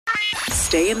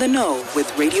Stay in the Know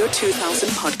with Radio 2000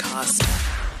 podcast.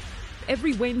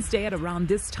 Every Wednesday at around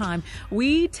this time,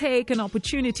 we take an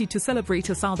opportunity to celebrate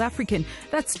a South African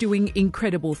that's doing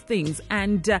incredible things.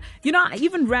 And, I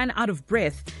even ran out of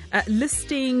breath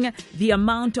listing the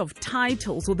amount of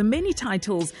titles or the many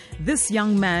titles this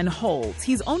young man holds.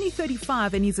 He's only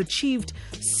 35 and he's achieved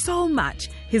so much.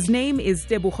 His name is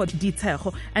Tebogo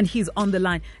Ditshego and he's on the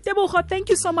line. Tebogo, thank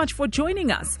you so much for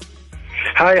joining us.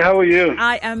 Hi, how are you?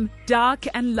 I am dark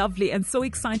and lovely and so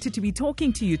excited to be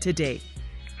talking to you today.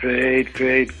 Great.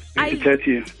 Good to chat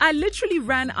to you. I literally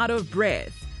ran out of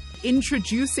breath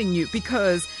introducing you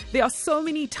because there are so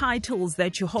many titles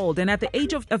that you hold. And at the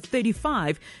age of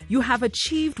 35, you have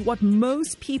achieved what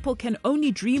most people can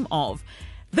only dream of.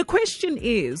 The question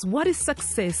is, what is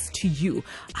success to you?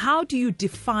 How do you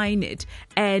define it?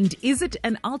 And is it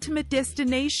an ultimate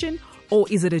destination or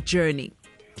is it a journey?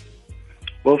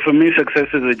 Well, for me, success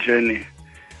is a journey.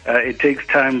 It takes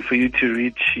time for you to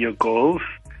reach your goals.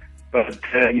 But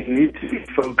you need to be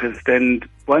focused. And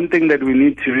one thing that we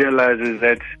need to realize is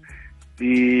that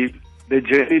the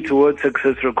journey towards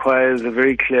success requires a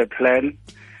very clear plan.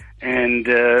 And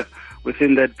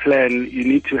within that plan, you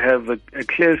need to have a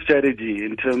clear strategy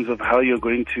in terms of how you're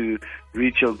going to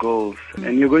reach your goals.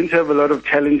 And you're going to have a lot of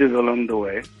challenges along the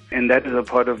way. And that is a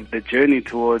part of the journey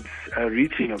towards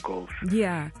reaching your goals.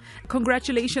 Yeah.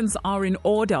 Congratulations are in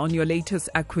order on your latest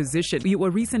acquisition. You were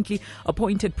recently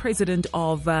appointed President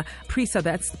of PRISA,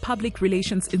 that's the Public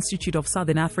Relations Institute of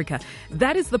Southern Africa.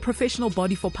 That is the professional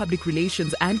body for public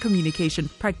relations and communication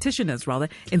practitioners,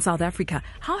 in South Africa.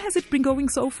 How has it been going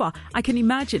so far? I can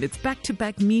imagine it's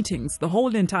back-to-back meetings the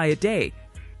whole entire day.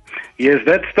 Yes,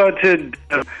 that started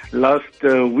last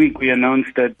week. We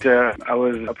announced that I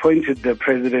was appointed the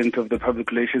President of the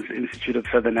Public Relations Institute of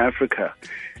Southern Africa.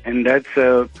 And that's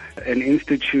an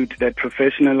institute that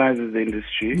professionalizes the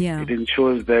industry. Yeah. It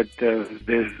ensures that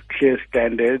there's clear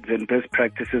standards and best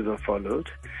practices are followed.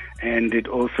 And it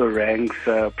also ranks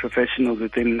professionals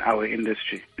within our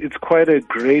industry. It's quite a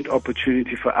great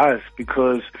opportunity for us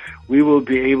because we will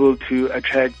be able to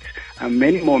attract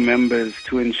many more members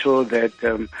to ensure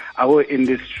that our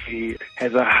industry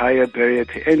has a higher barrier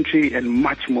to entry and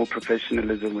much more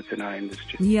professionalism within our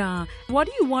industry. Yeah. What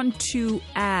do you want to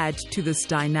add to this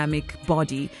dynamic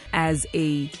body as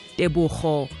a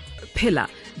Tebogo pillar?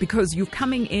 Because you're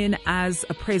coming in as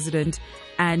a president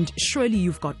and surely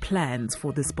you've got plans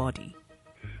for this body.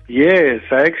 Yes,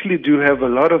 I actually do have a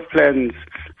lot of plans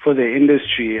for the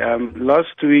industry.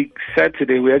 Last week,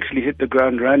 Saturday, we actually hit the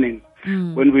ground running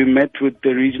when we met with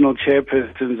the regional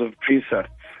chairpersons of PRISA.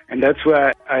 And that's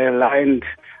where I aligned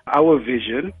our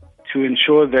vision to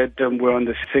ensure that we're on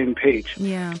the same page.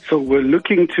 Yeah. So we're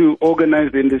looking to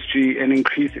organize the industry and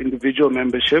increase individual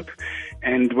membership,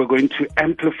 and we're going to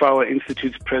amplify our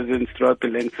institute's presence throughout the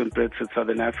length and breadth of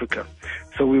Southern Africa.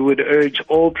 So we would urge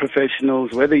all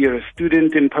professionals, whether you're a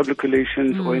student in public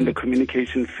relations or in the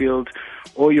communication field,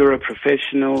 or you're a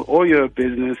professional or you're a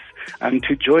business,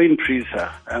 to join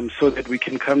PRISA so that we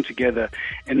can come together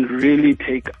and really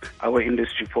take our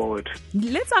industry forward.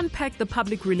 Let's unpack the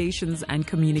public relations and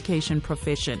communication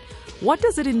profession. What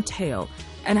does it entail?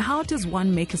 And how does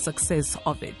one make a success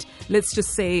of it? Let's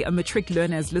just say a matric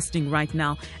learner is listening right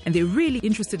now and they're really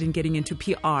interested in getting into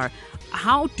PR.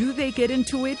 How do they get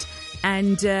into it?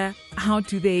 And how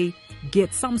do they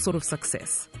get some sort of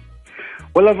success?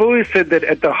 Well, I've always said that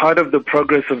at the heart of the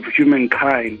progress of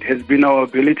humankind has been our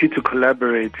ability to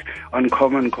collaborate on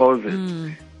common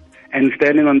causes and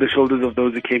standing on the shoulders of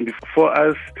those who came before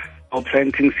us or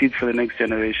planting seeds for the next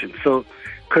generation. So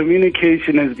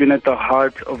communication has been at the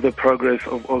heart of the progress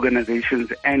of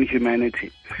organizations and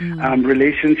humanity.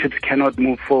 Relationships cannot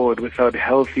move forward without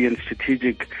healthy and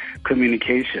strategic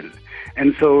communication.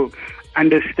 And so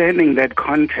understanding that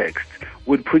context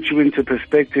would put you into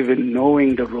perspective in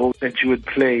knowing the role that you would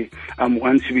play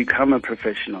once you become a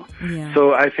professional. Yeah.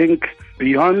 So I think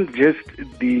beyond just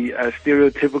the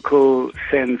stereotypical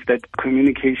sense that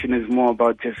communication is more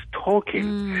about just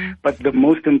talking, but the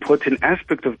most important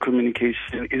aspect of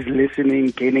communication is listening,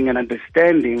 gaining an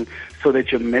understanding so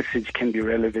that your message can be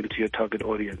relevant to your target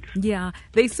audience. Yeah,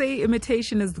 they say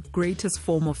imitation is the greatest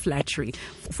form of flattery.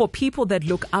 For people that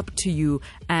look up to you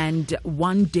and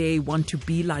one day want to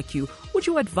be like you, would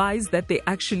you advise that they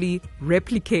actually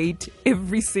replicate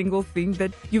every single thing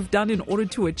that you've done in order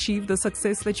to achieve the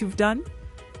success that you've done?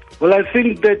 Well, I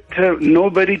think that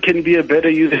nobody can be a better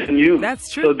you than you.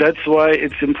 That's true. So that's why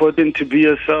it's important to be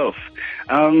yourself.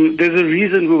 There's a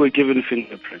reason we were given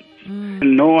fingerprints.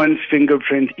 No one's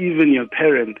fingerprint, even your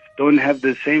parents, don't have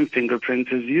the same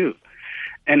fingerprints as you.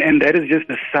 And that is just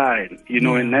a sign,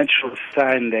 a natural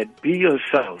sign that be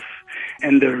yourself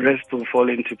and the rest will fall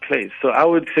into place. So I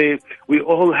would say we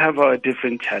all have our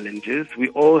different challenges. We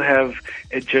all have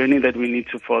a journey that we need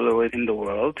to follow in the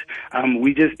world.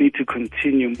 We just need to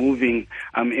continue moving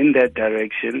in that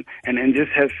direction and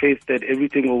just have faith that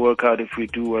everything will work out if we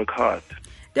do work hard.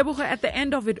 Tebogo, at the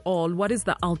end of it all, what is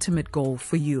the ultimate goal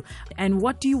for you? And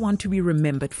what do you want to be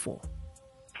remembered for?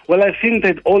 Well, I think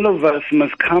that all of us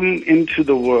must come into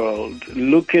the world,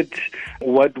 look at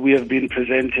what we have been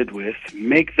presented with,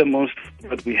 make the most of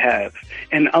what we have,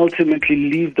 and ultimately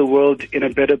leave the world in a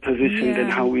better position than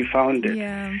how we found it.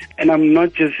 Yeah. And I'm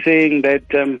not just saying that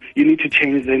you need to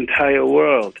change the entire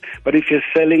world, but if you're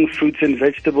selling fruits and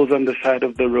vegetables on the side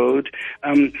of the road,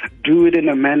 do it in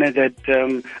a manner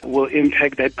that will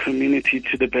impact that community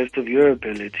to the best of your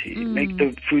ability. Make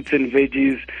the fruits and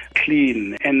veggies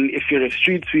clean. And if you're a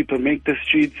street sweeper, make the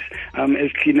streets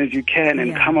as clean as you can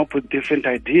and come up with different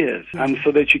ideas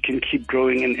so that you can keep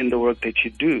growing in the work that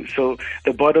you do. So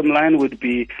the bottom line would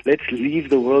be, let's leave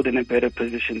the world in a better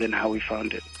position than how we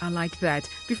found it. I like that.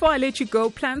 Before I let you go,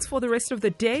 plans for the rest of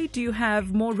the day? Do you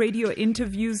have more radio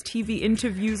interviews, TV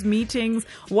interviews, meetings?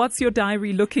 What's your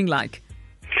diary looking like?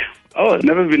 Oh, I've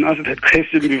never been asked that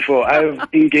question before. I have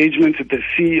engagements with the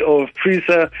CEO of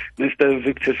PRISA, Mr.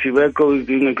 Victor Siweko, who's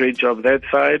doing a great job that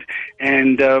side.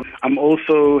 And I'm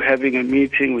also having a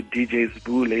meeting with DJ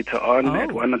Zbu later on.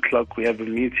 At 1 o'clock we have a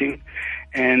meeting.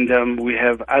 And we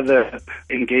have other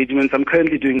engagements. I'm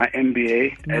currently doing my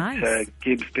MBA at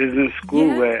Gibbs Business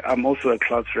School, where I'm also a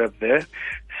class rep there.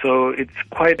 So it's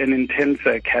quite an intense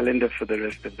calendar for the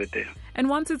rest of the day. And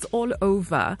once it's all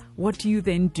over, what do you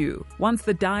then do? Once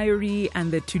the diary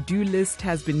and the to-do list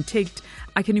has been ticked,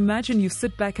 I can imagine you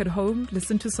sit back at home,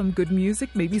 listen to some good music,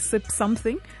 maybe sip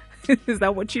something. Is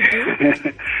that what you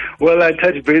do? Well, I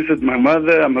touch base with my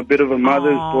mother. I'm a bit of a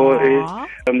mother's boy,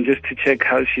 just to check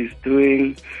how she's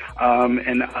doing.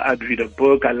 And I'd read a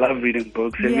book. I love reading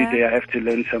books. Every day I have to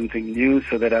learn something new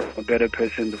so that I'm a better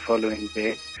person the following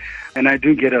day. And I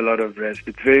do get a lot of rest.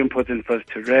 It's very important for us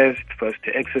to rest, for us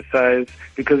to exercise,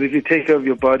 because if you take care of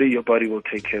your body will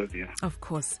take care of you. Of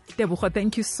course. Tebogo,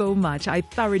 thank you so much. I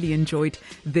thoroughly enjoyed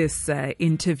this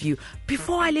interview.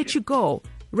 Before I let you go,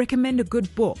 recommend a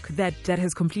good book that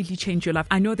has completely changed your life.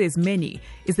 I know there's many.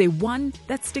 Is there one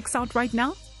that sticks out right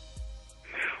now?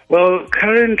 Well,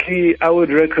 currently I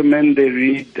would recommend they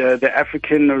read The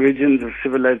African Origins of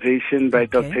Civilization by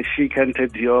Dr. Shikante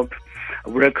Diop,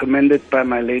 recommended by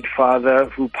my late father,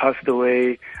 who passed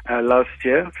away last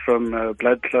year from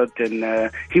blood clot,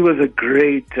 and he was a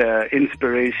great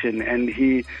inspiration, and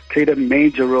he played a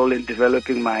major role in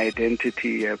developing my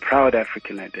identity, a proud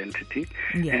African identity.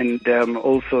 And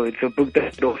also it's a book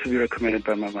that would also be recommended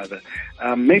by my mother.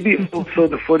 Maybe also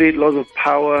The 48 Laws of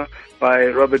Power by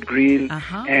Robert Greene.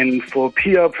 And for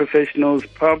PR professionals,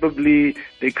 probably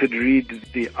they could read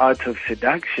The Art of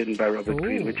Seduction by Robert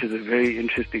Greene, which is a very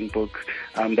interesting book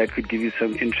that could give you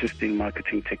some interesting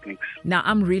marketing techniques. Now,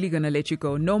 I'm really going to let you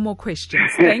go. No more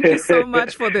questions. Thank you so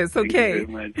much for this. Okay. Thank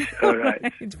you very much. All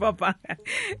right. Bye-bye.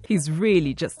 He's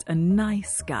really just a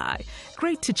nice guy.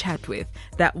 Great to chat with.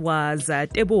 That was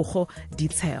Tebogo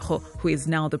Ditshego, who is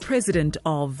now the president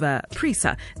of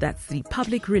PRISA. That's the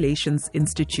Public Relations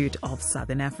Institute of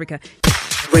Southern Africa.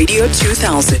 Radio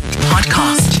 2000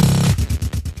 podcast.